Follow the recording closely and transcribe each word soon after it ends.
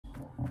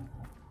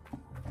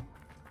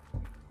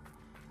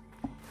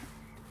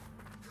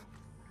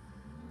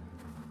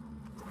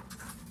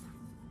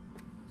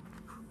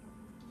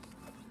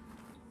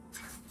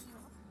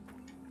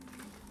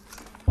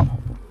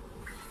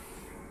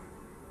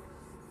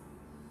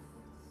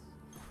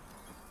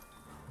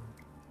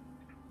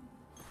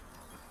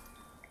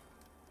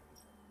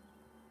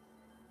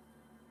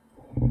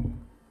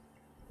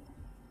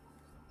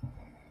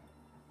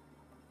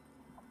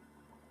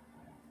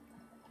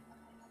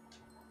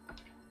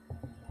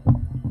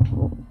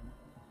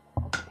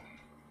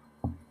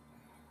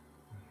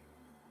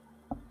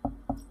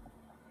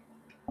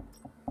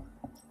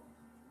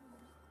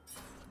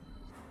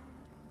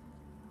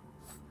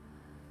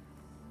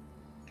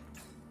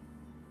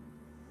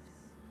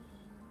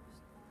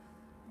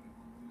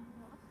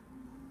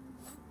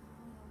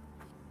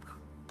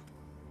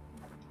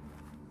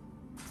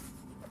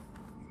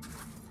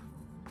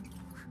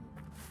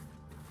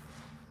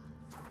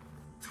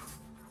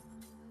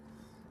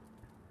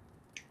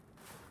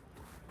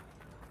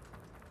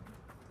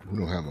We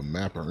don't have a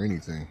map or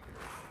anything.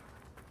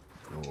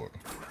 Lord.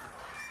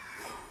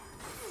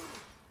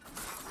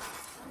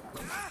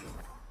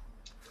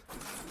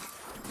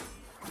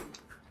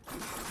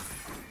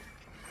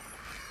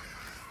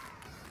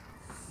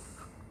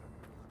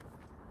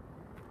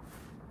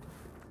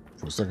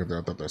 For a second there,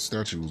 I thought that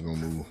statue was gonna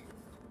move.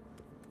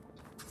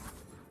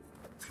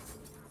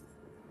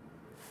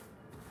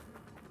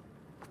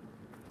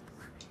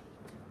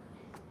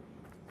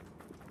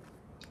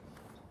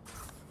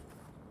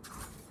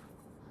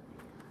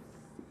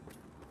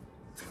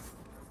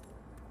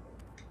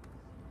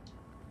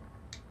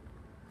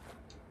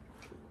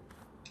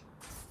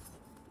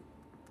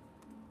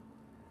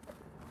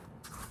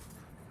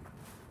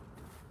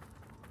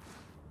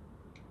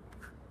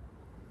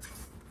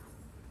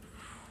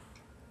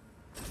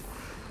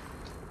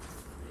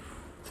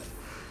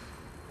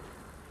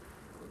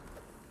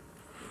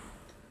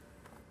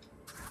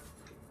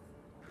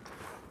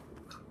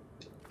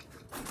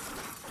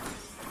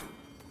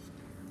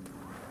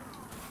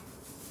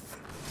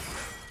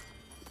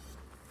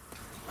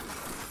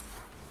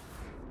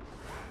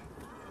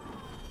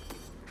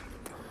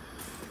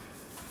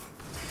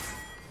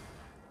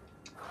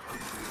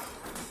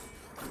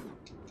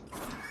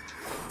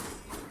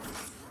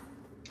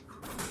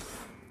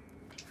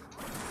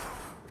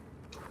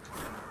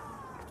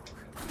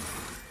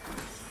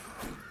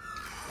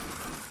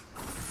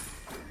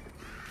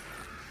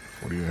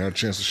 Or do you have a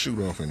chance to shoot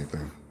off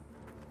anything?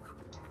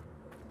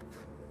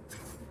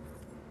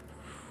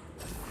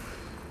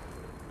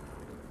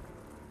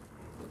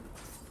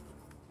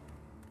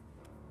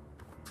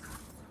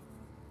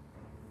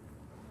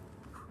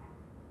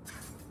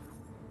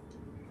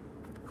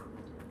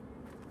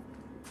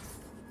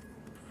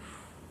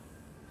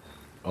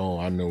 Oh,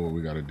 I know what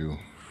we gotta do.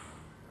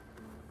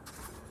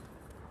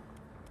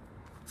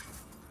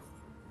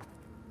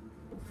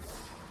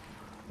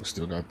 We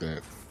still got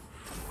that.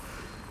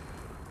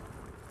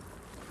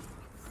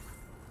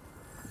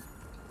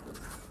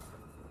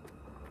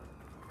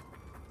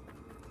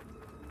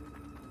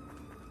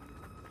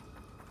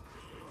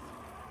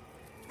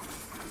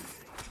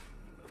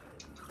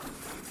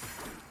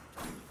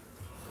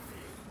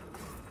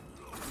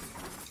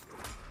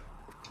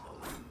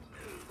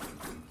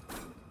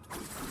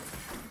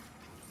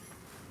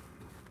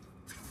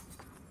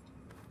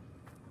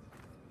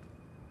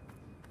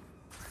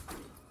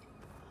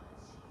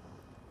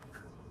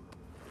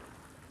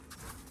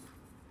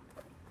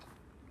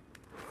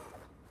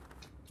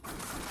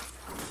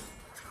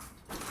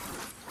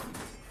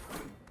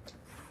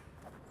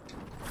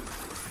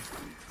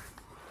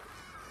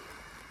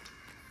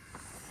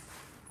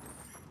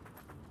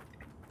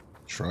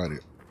 Tried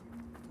it.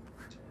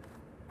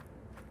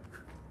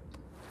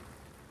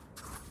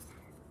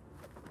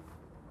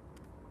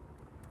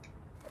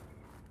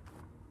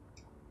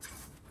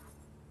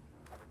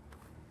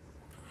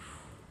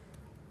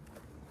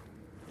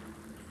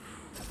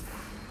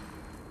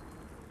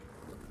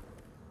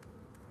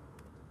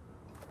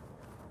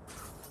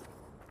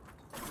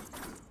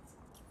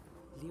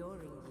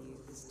 Luring you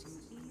is too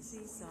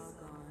easy,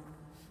 Sargon.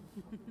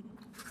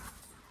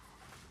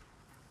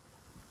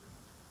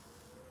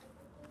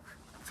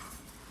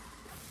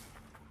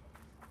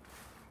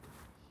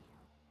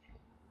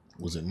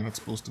 Was it not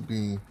supposed to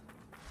be?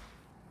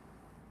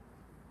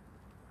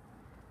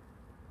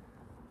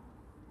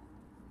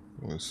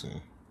 Let's see.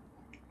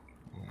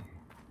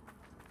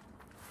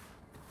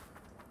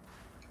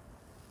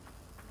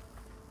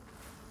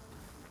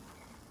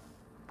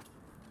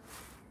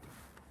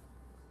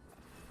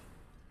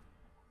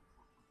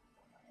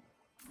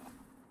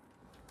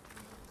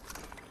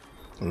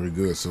 Very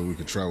good, so we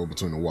can travel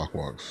between the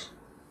walk-walks.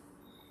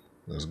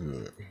 That's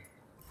good.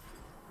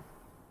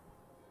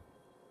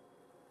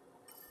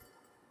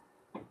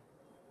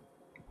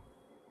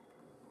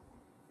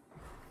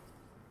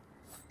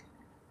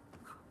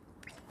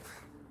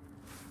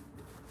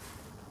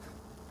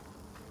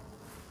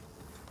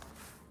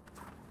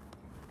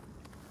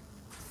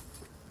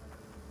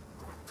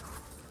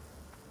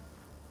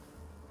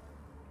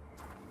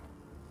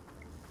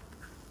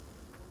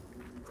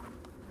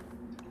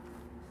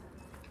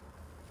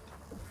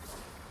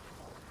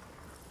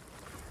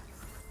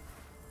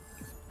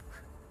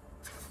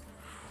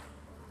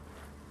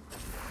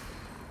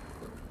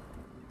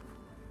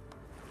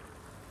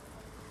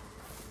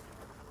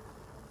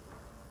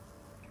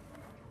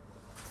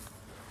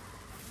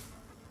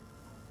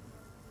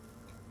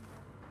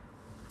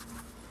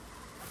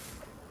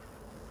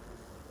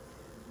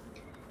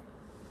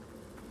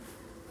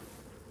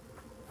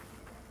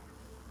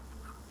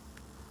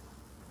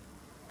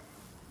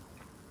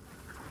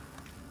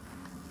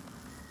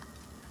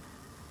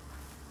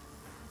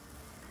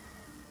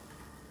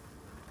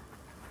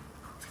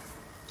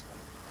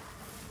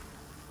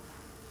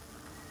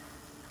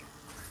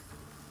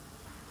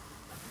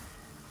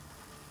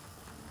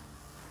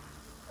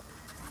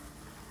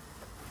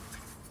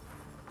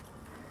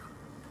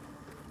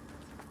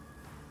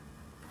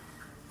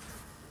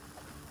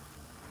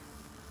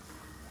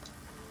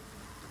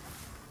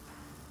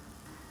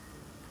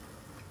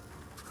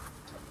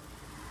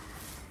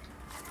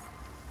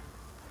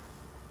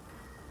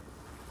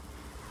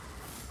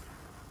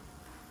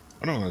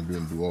 I don't know I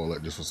didn't do all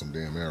that just for some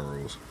damn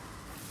arrows.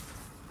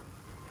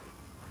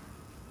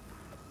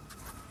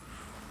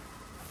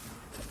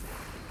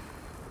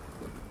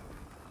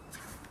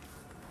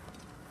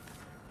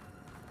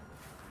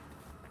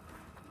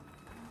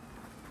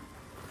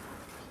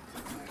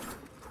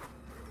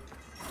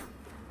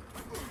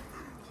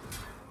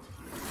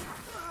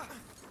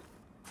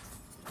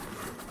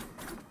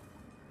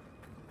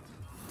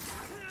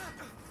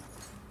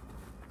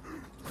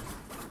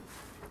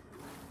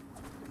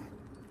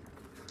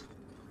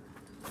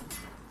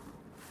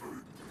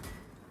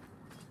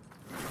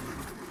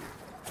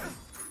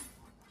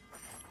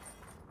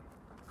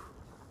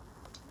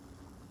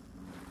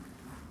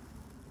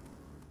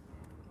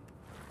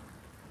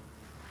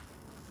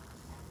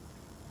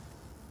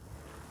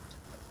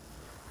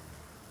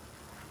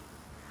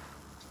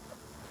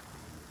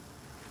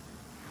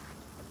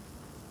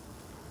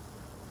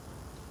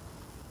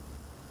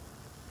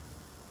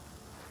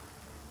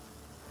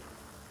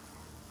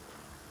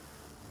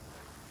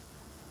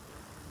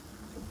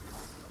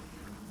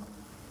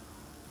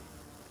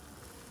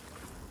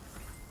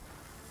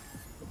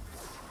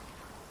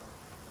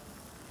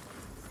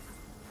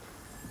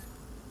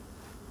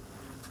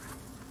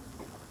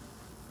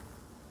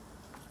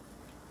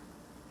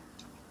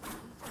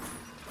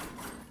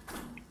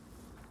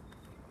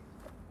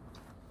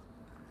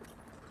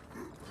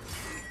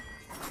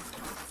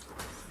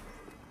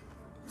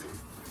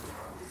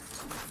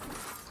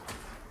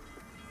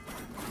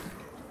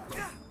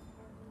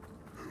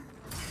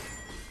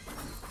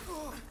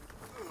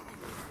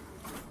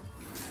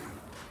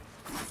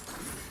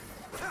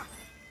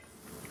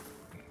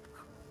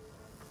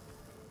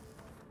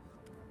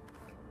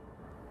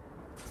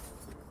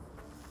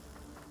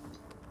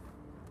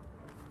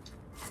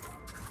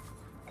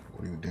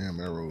 What are you damn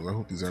arrows? I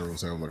hope these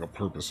arrows have like a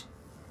purpose.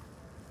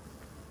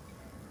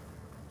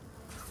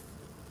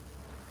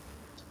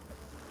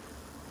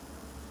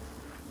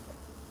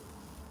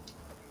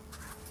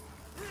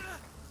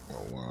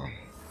 Oh wow.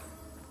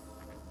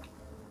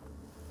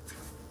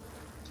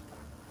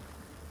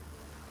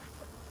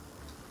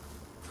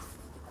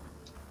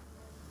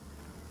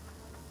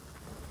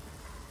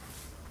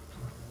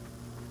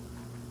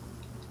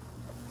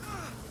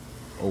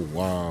 Oh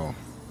wow.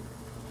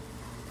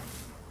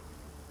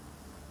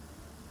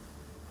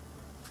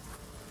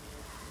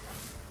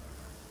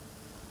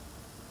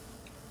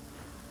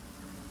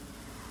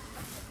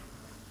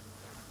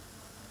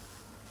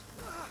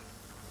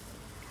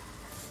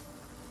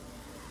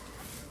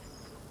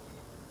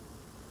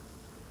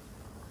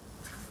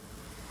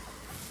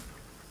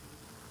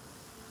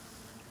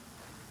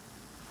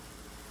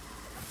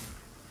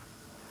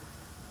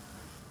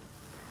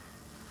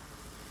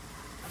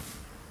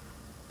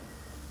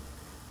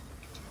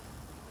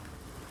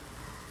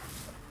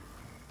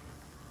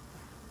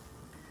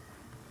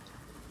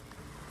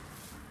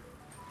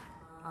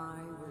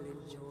 I will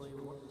enjoy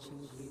watching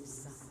you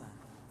suffer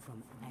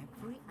from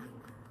every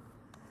angle,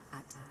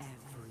 at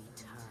every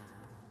turn.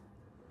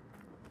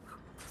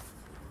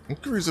 I'm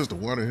curious as to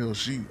why the hell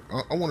she.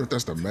 I wonder if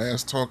that's the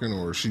mask talking,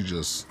 or she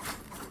just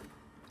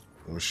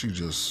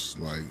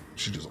like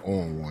she just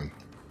on one.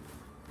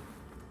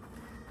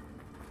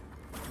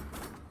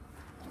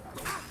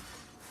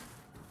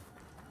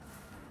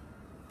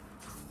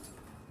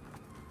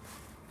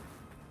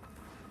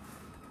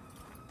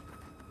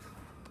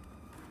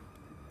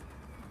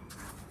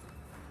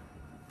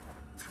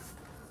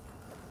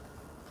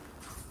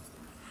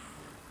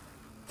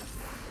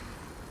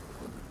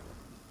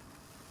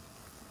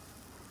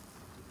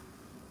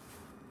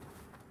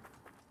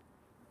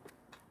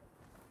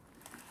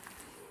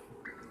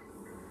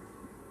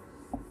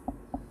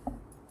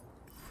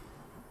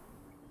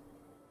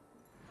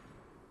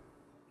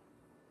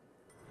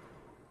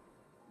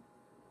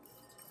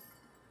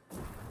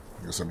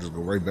 I guess I'll just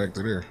go right back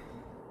to there.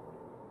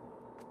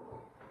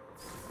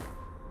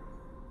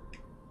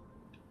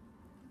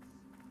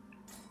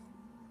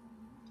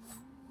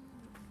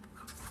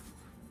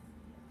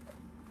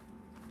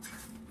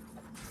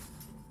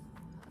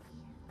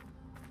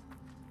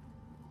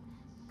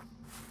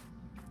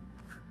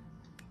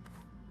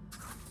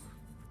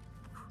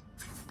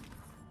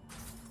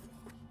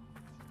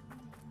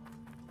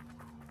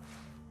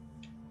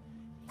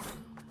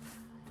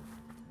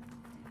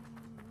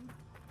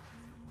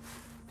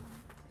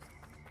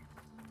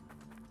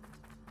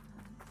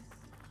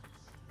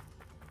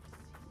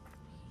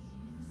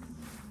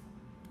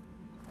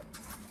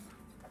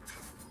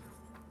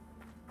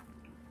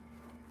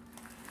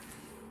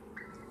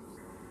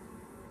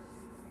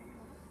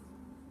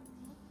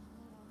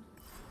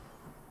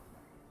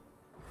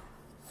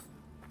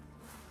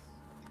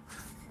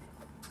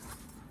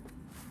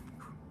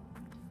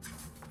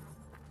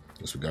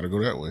 Guess we gotta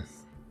go that way.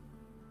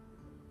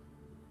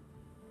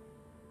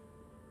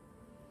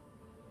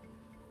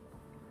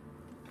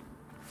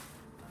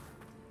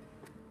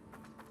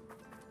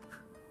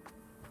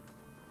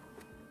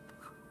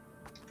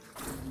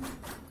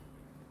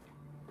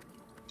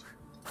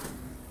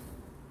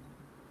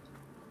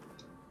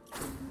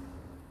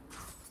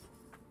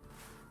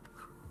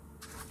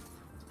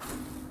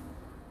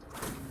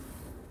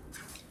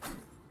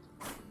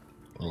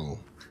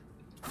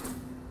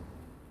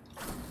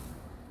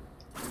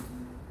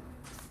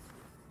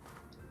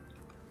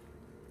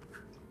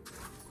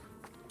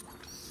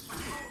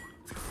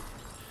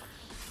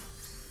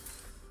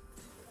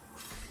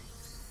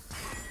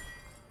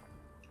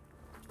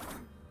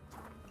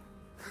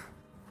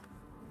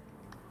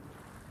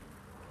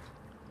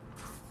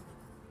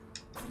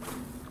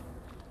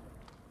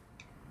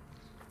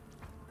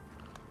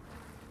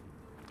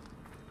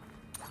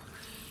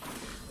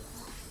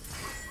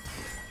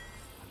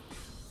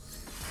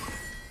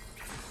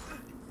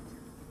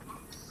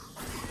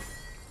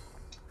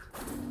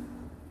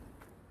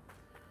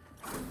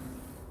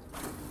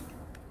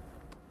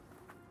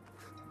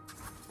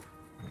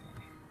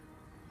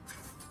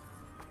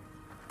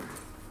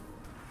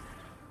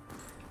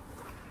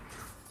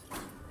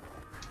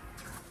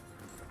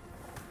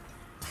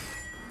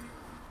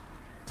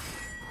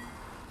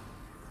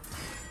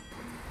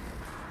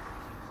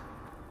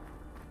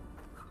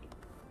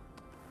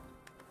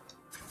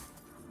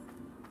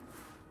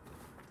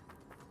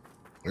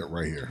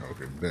 right here.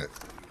 Okay, bet.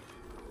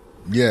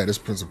 Yeah, this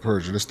Prince of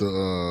Persia. This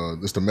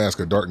the Mask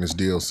of Darkness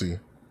DLC.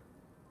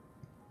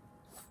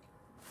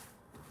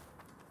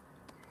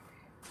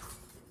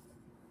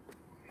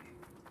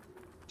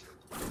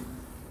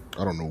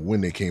 I don't know when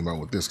they came out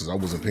with this because I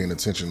wasn't paying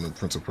attention to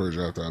Prince of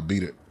Persia after I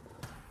beat it.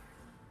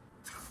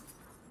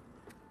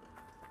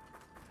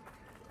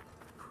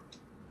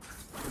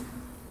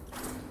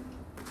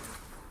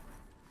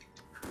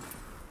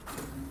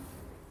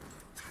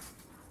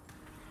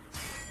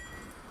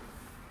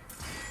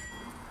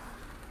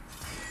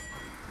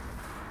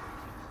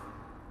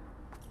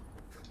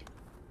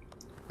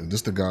 And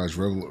this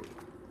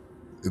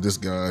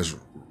guy's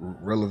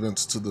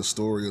relevance to the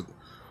story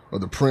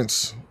of the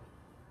prince.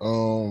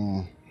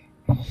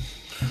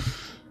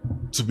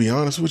 To be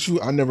honest with you,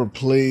 I never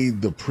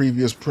played the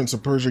previous Prince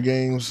of Persia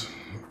games.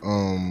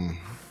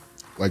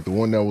 Like the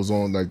one that was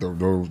on like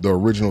the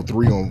original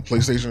 3 on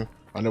PlayStation.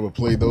 I never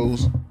played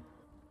those.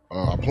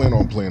 I plan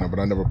on playing them, but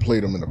I never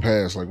played them in the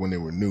past, like when they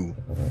were new.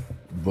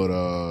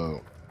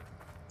 But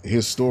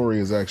his story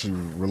is actually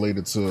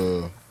related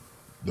to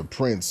the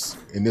prince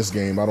in this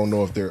game. I don't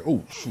know if they're...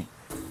 Oh, shoot.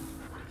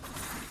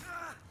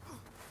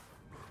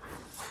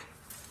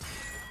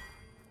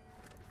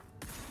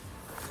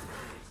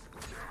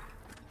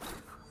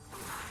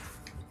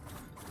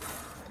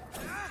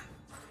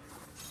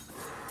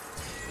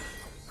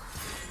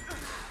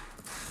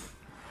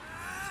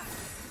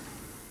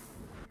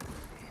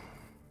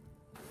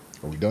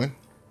 Are we done?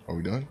 Are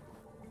we done?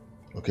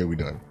 Okay, we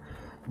done.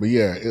 But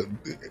yeah,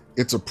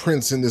 it's a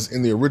prince in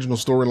the original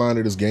storyline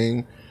of this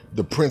game.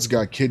 The prince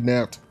got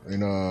kidnapped,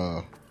 and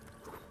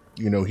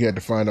you know, he had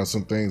to find out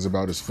some things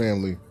about his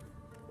family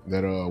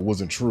that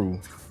wasn't true.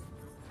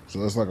 So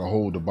that's like a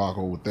whole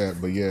debacle with that.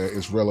 But yeah,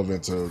 it's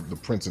relevant to the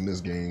prince in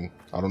this game.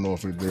 I don't know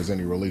if there's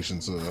any relation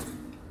to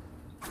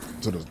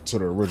the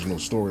original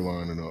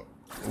storyline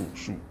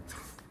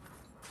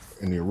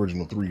in the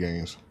original 3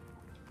 games.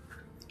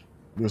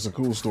 It's a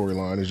cool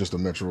storyline. It's just a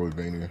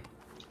Metroidvania.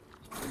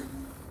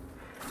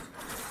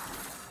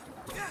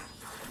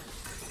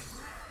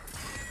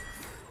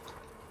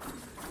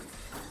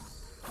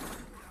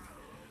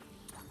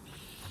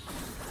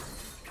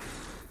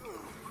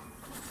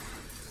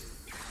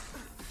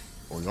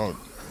 Oh, y'all.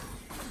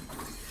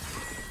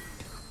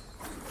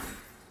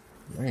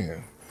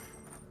 Man.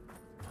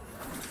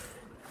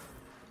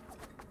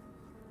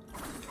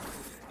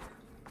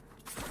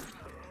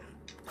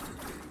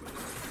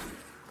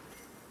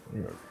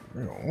 Yeah,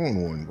 they're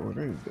on one, bro.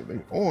 They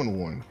on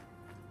one.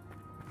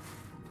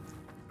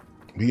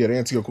 He had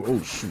Antioch.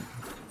 Oh shoot,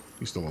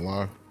 he's still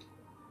alive.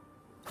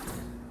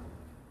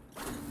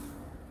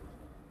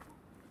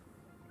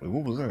 Wait,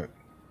 what was that?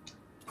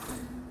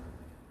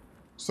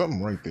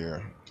 Something right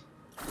there.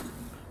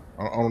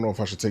 I don't know if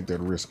I should take that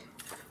risk.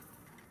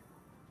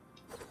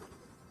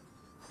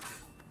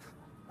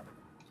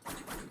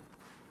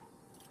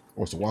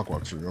 Oh, it's a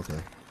walk tree. Okay.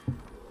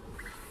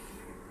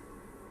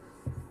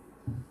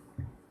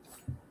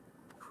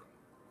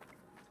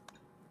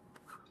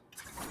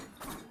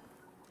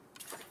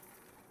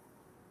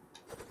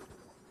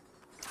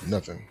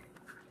 Nothing.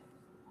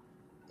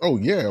 Oh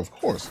yeah, of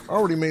course. I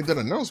already made that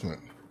announcement.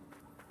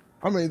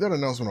 I made that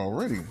announcement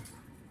already,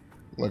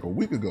 like a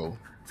week ago.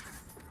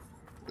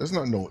 That's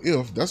not no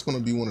if. That's going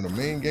to be one of the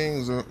main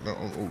games.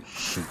 Oh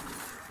shoot,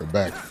 they're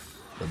back.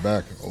 They're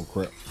back. Oh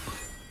crap.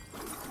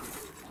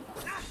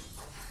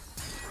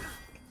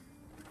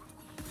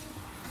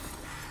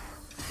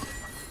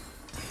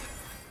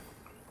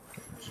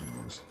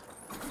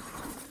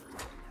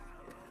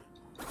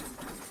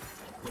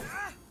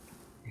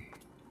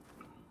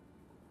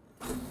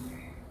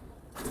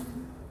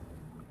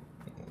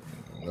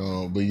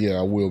 But yeah,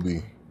 I will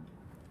be.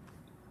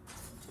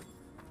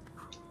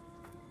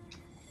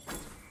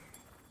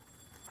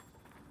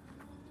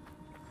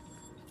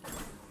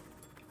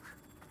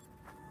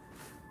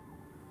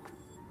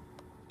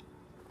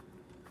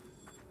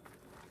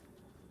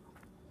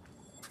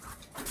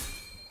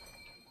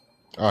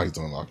 Ah, he's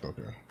unlocked.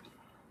 Okay.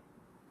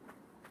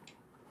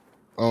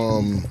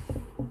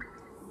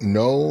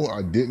 No,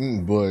 I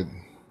didn't, but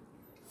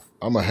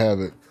I'm gonna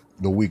have it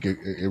the week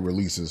it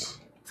releases.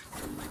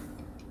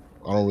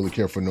 I don't really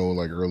care for no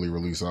like early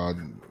release.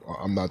 I'm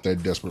not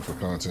that desperate for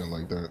content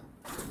like that.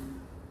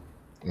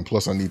 And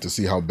plus, I need to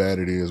see how bad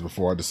it is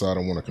before I decide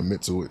I want to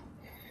commit to it.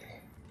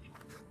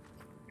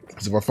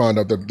 Because if I find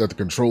out that the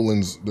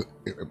controlling's,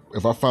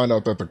 if I find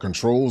out that the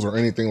controls are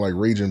anything like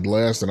Rage and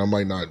Blast, then I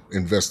might not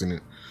invest in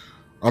it.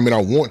 I mean,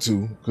 I want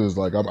to, because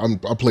like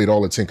I played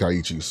all of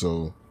Tenkaichi,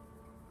 so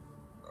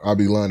I'd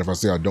be lying if I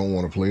say I don't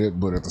want to play it.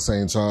 But at the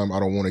same time, I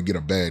don't want to get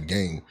a bad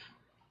game.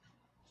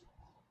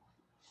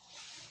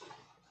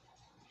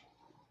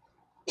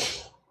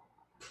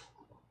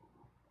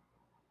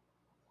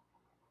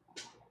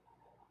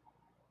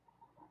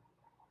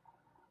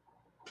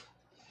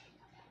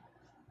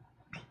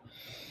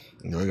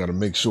 You know, I got to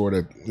make sure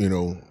that, you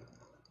know,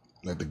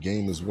 that the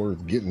game is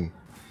worth getting.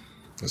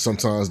 And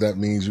sometimes that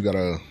means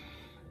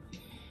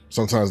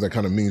sometimes that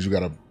kind of means you got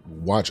to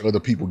watch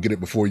other people get it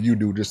before you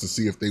do just to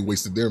see if they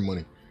wasted their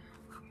money.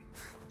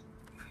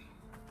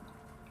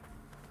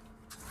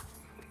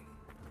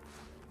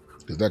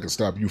 Because that could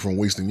stop you from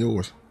wasting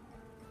yours.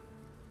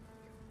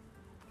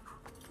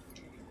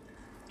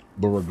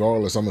 But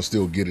regardless, I'm going to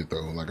still get it,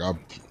 though. Like, I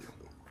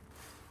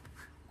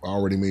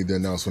already made the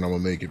announcement I'm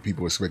going to make it.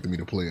 People expecting me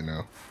to play it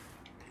now.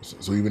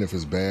 So even if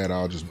it's bad,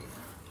 I'll just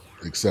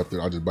accept it.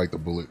 I'll just bite the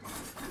bullet.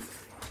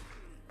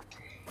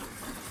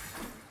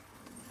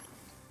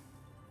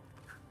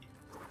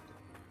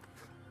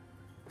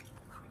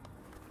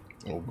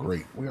 Oh,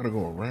 great. We got to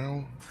go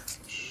around?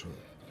 Shit.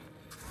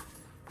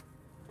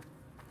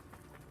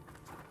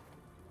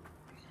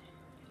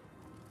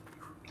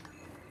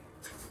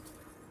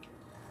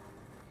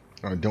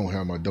 I don't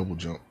have my double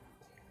jump.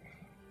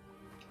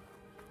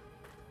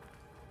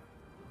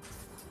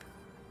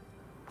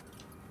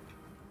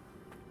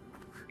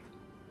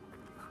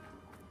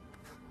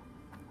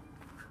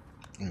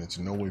 And it's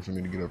no way for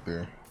me to get up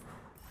there.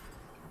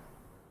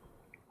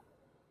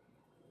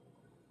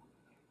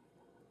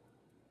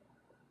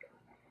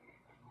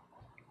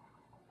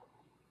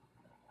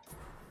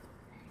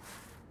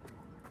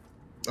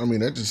 I mean,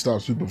 that just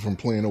stops people from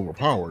playing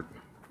overpowered.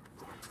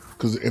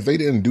 Because if they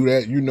didn't do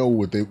that, you know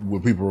what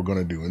people were going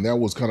to do. And that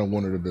was kind of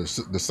one of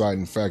the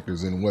deciding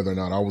factors in whether or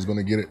not I was going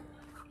to get it.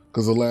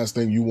 Because the last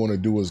thing you want to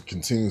do is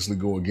continuously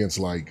go against,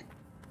 like,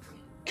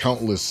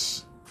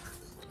 countless,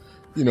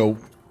 you know,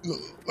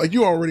 like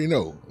you already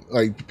know.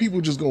 Like,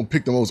 people just going to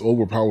pick the most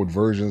overpowered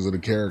versions of the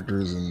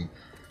characters, and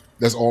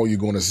that's all you're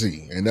going to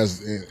see. And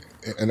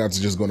that's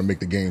just going to make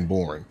the game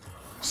boring.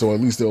 So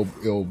at least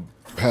it'll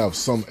have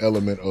some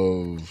element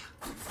of,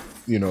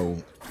 you know,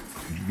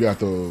 you have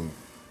to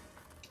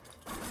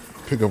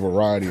pick a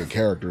variety of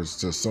characters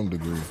to some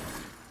degree.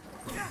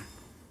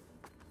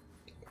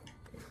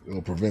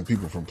 It'll prevent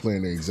people from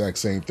playing the exact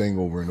same thing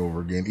over and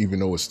over again, even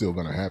though it's still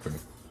going to happen.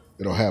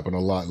 It'll happen a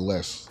lot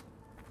less.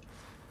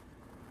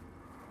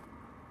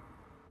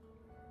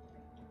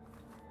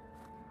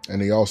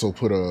 And they also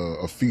put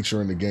a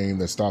feature in the game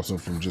that stops them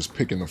from just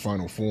picking the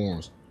final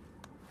forms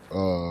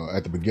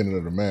at the beginning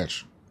of the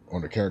match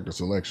on the character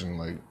selection.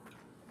 Like,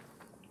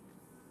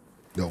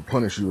 they'll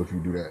punish you if you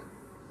do that.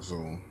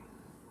 So,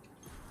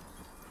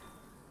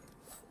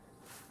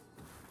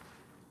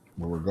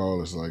 but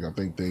regardless, like, I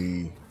think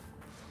they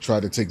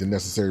tried to take the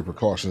necessary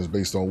precautions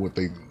based on what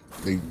they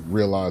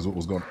realized what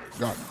was going to...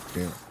 God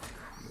damn.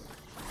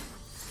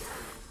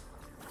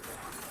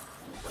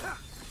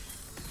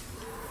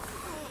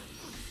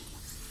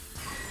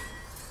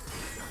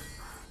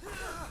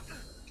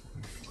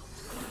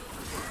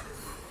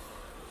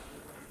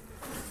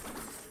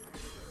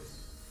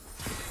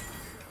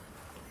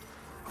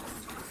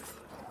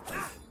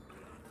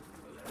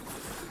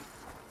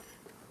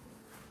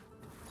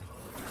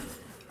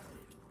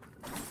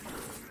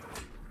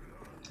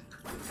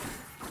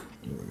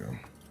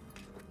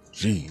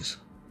 Jeez.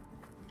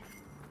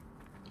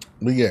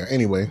 But yeah,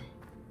 anyway,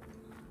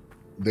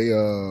 they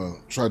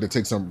tried to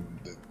take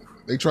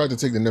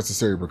the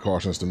necessary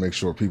precautions to make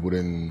sure people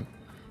didn't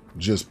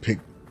just pick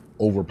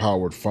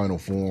overpowered final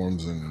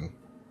forms, and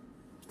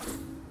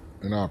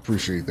I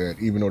appreciate that,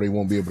 even though they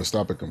won't be able to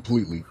stop it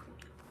completely.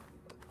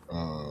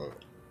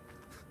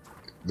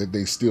 That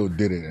they still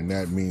did it, and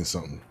that means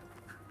something.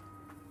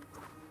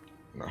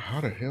 Now,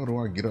 how the hell do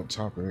I get up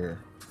top of there?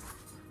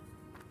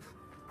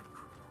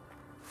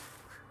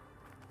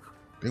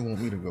 They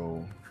want me to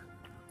go...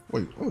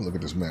 Wait, let me look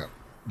at this map.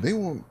 They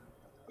want...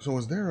 So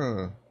is there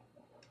a...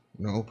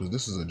 No, because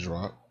this is a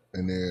drop,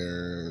 and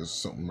there's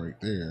something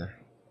right there.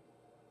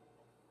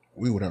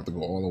 We would have to go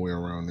all the way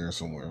around there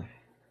somewhere.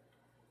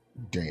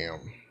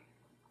 Damn.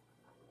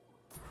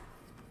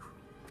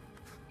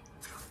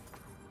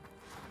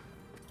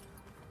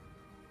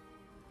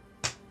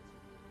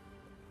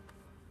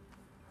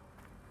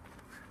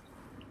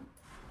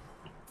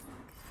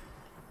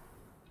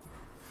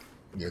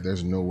 Yeah,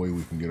 there's no way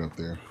we can get up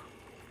there.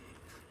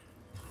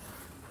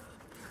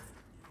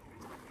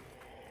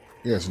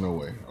 Yeah, it's no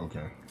way.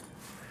 Okay.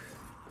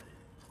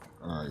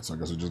 Alright, so I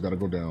guess we just gotta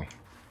go down.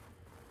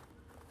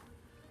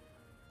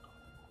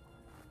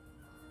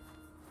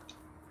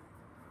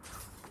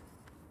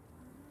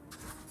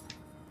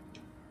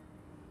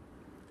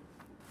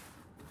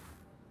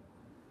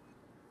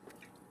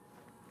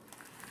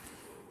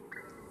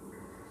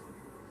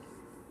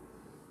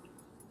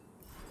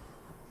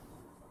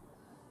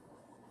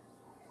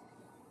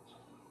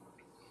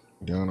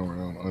 Down,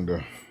 around,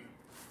 under.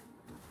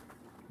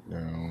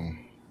 Down.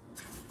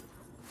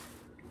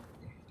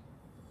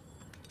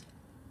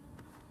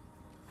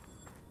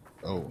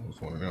 Oh,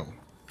 it's one of them.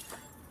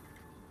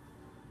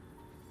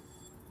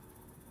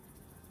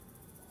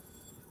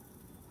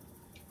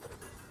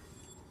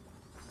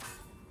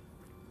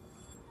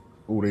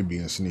 Oh, they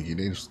being sneaky.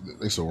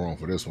 They so wrong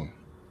for this one.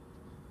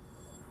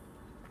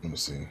 Let me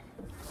see.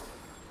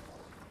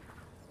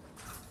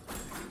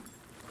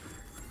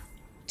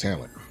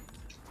 Talent.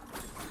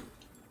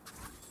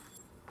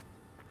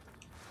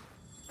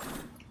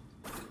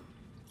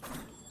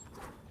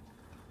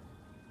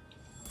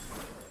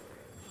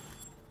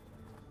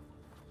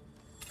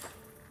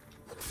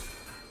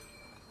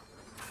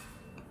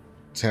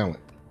 Talent.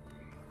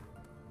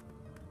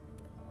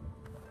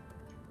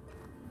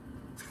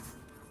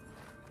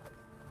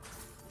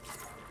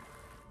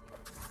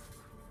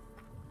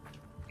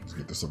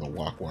 this other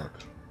walk.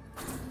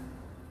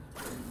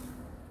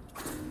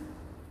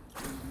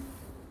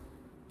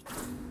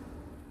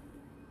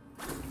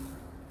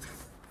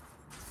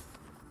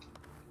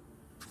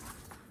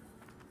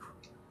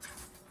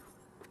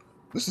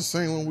 This is the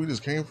same one we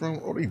just came from?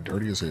 Oh, they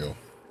dirty as hell.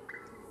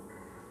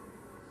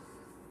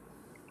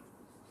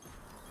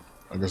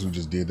 I guess we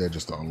just did that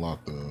just to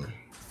unlock the...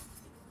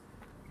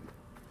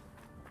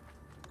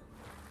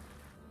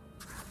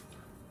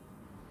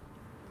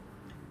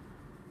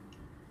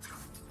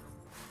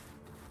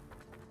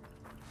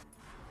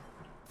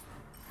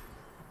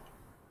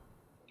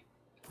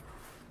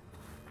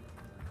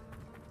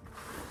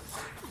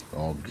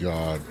 Oh,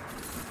 God.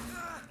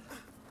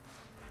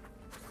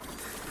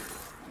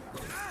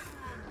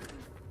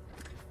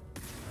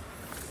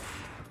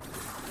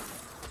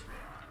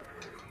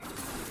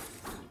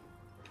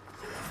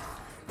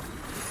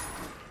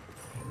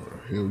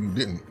 Hell, you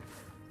didn't.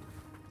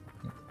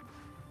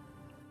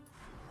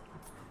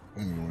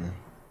 Anyway,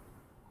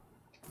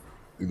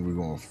 either we're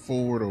going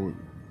forward or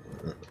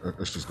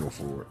let's just go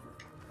forward.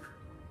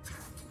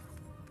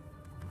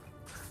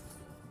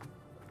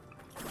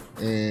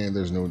 And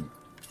there's no,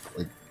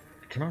 like,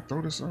 can I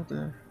throw this out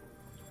there?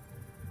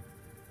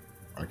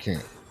 I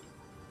can't.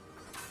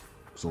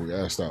 So we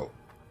asked out.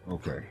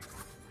 Okay.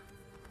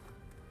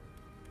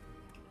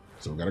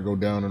 So we gotta go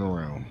down and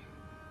around.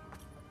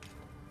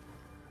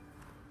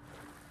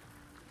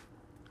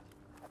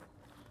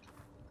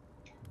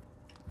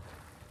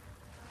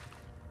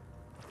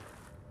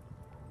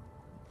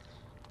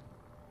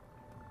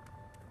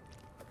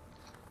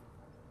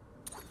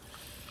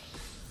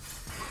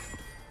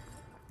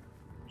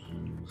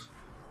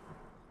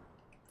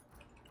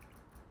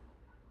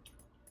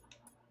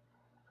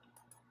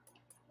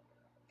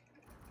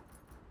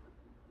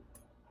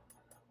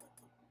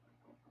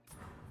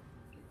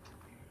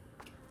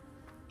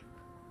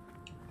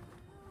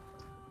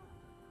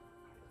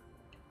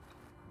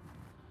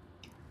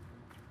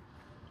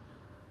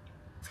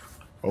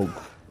 Oh,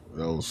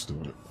 that was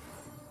stupid.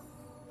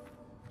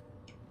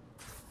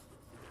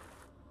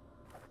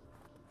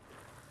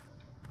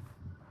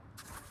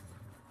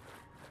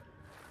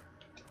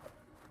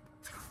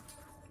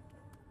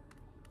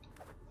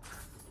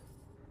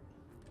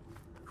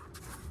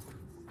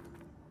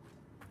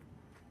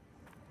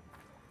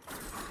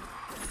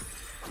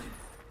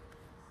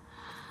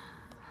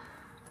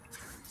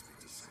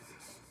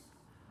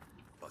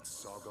 But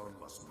Sargon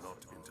must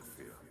not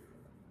interfere.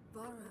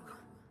 Varro,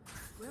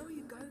 where are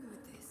you going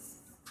with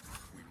this?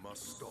 We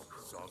must stop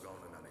Sargon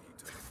and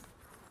Anahita.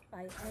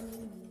 By any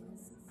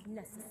means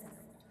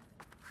necessary.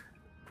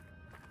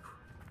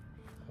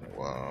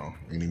 Wow,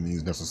 any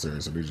means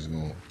necessary. So they're just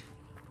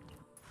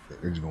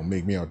gonna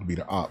make me out to be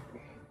the op.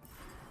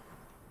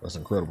 That's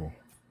incredible.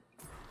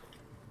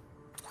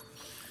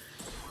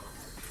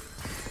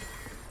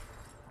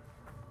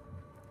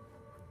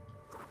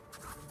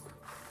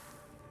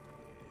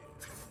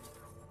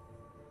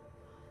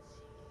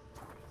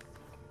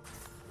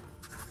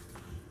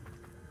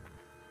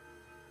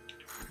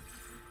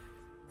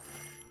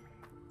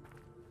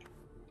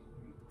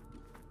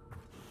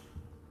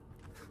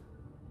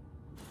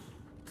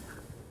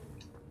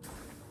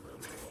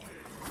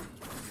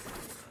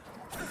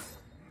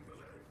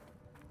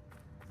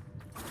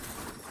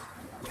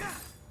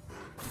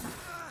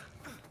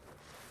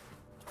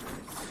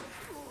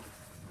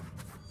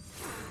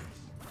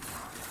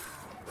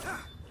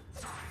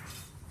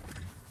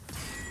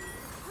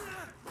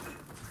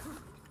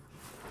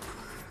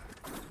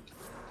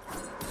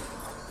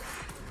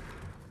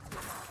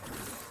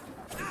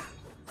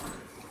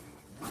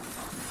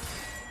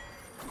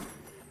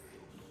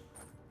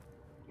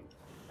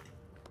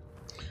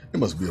 It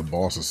must be a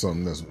boss or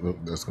something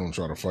that's gonna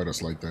try to fight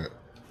us like that.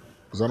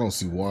 Because I don't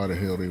see why the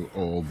hell they...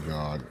 Oh,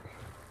 God.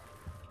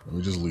 Let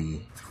me just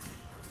leave.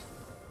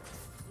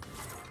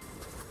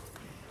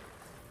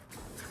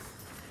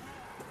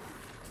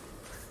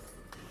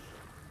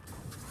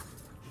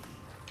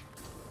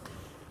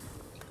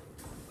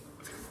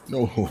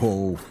 No.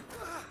 Oh,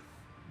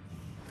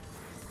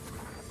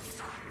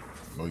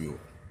 you...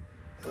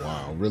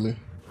 Wow, really?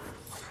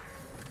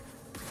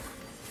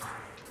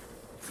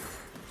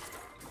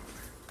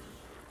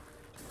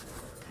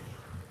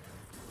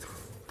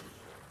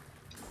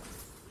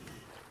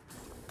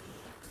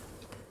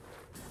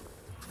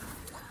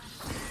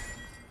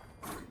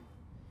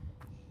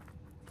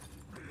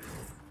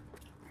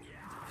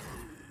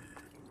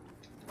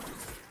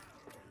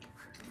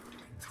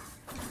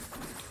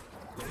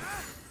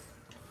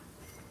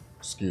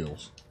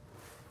 Skills.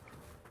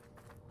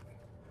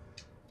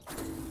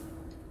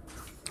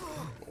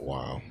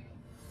 Wow.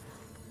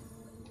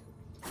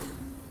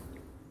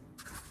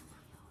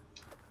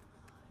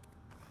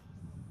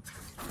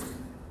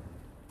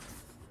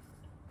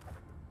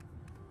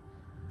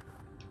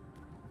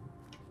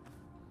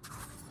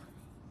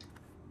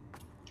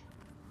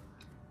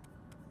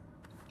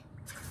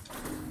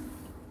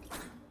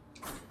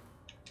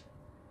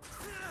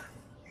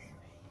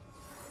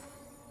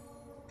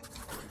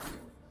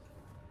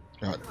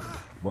 God,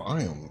 well,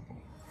 I am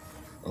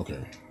okay.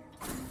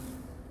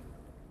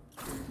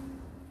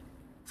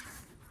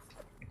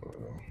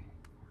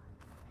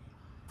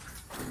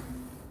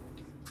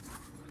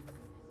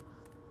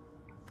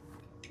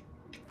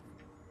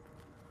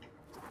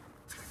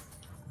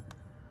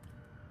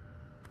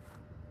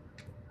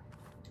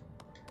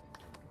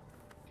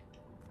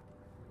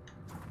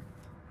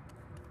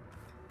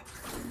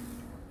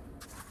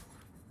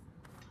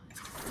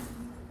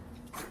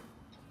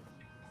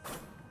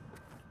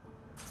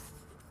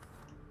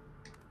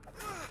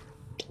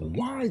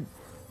 why?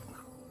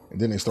 And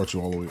then they start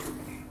you all the way.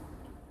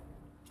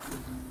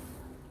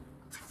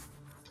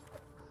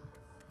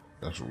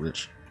 That's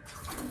rich.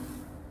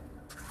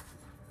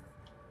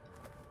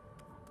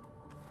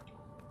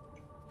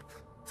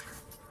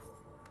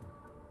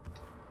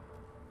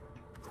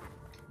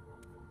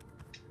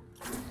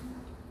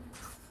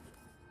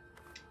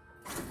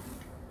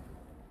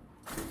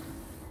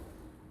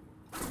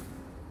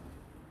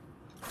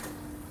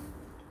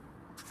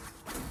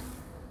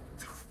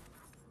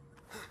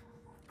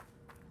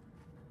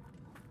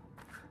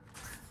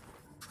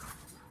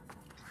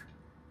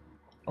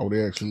 Oh,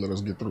 they actually let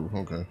us get through.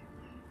 Okay.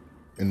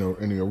 In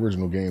the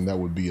original game, that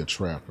would be a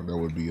trap. That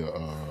would be a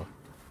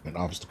an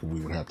obstacle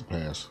we would have to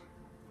pass.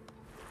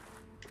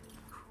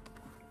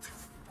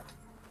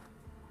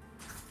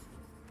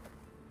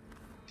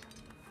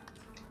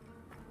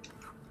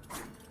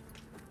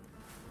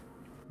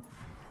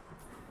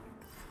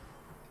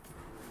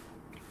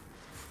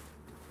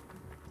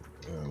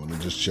 Let me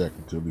just check.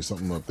 There could be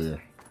something up there.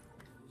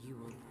 You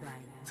will beg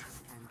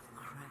and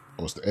cry.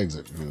 Oh, it's the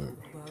exit. Good.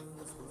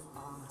 Bones will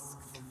ask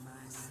for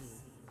mercy.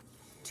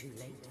 Too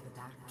late for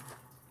that.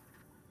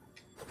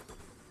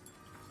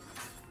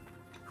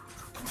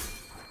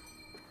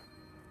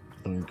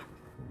 Thank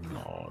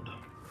God.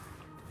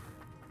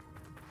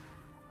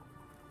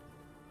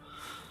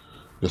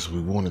 Guess if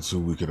we wanted to,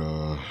 we could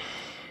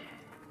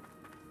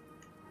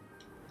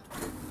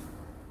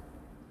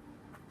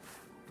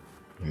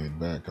head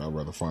back. I'd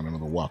rather find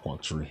another wak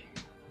tree.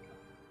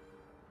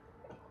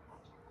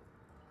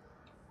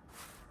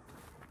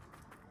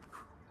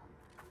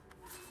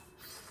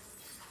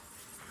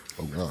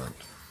 Oh God.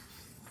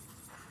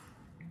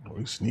 Oh,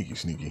 he's sneaky,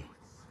 sneaky.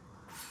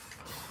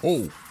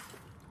 Oh.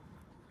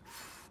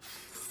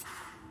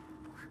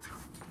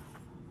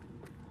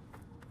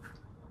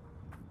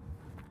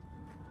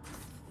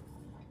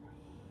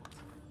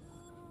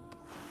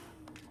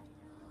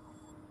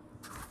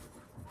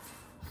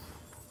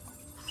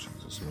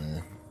 Jesus,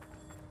 man.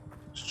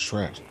 It's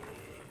trapped.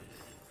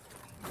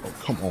 Oh,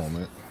 come on,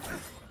 man.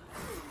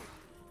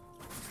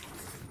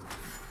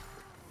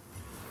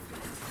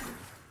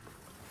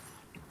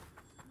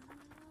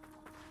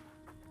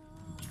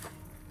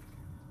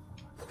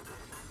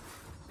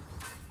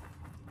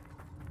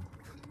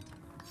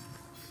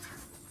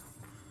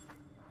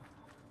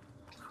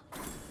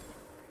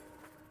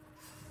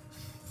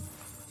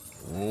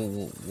 Whoa,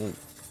 whoa, whoa.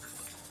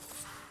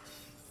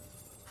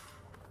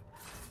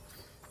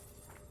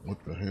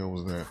 What the hell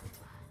was that?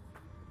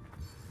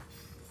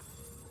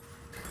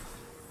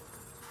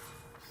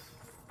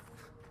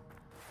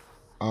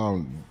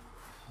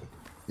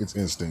 It's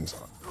instincts.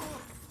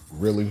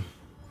 Really?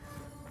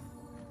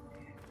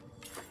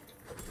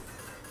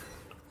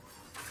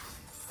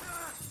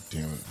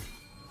 Damn it.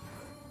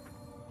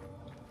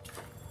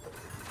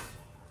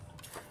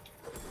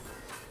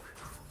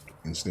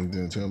 Instinct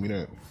didn't tell me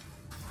that.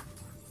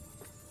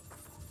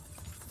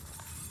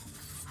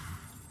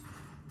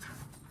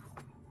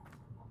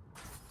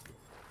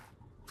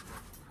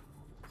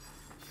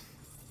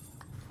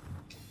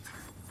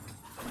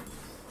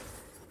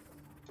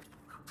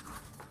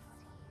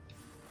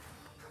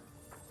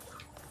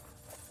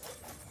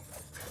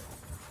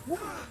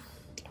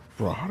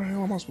 Bro, how the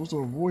hell am I supposed to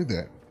avoid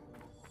that?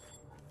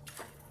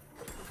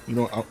 You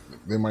know,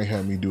 they might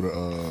have me do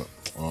the,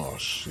 oh,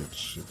 shit.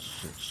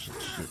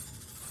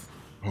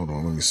 Hold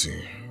on, let me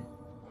see.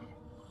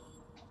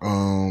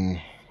 I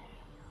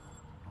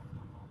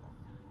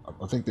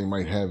think they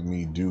might have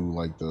me do,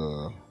 like,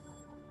 the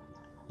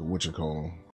what you call them?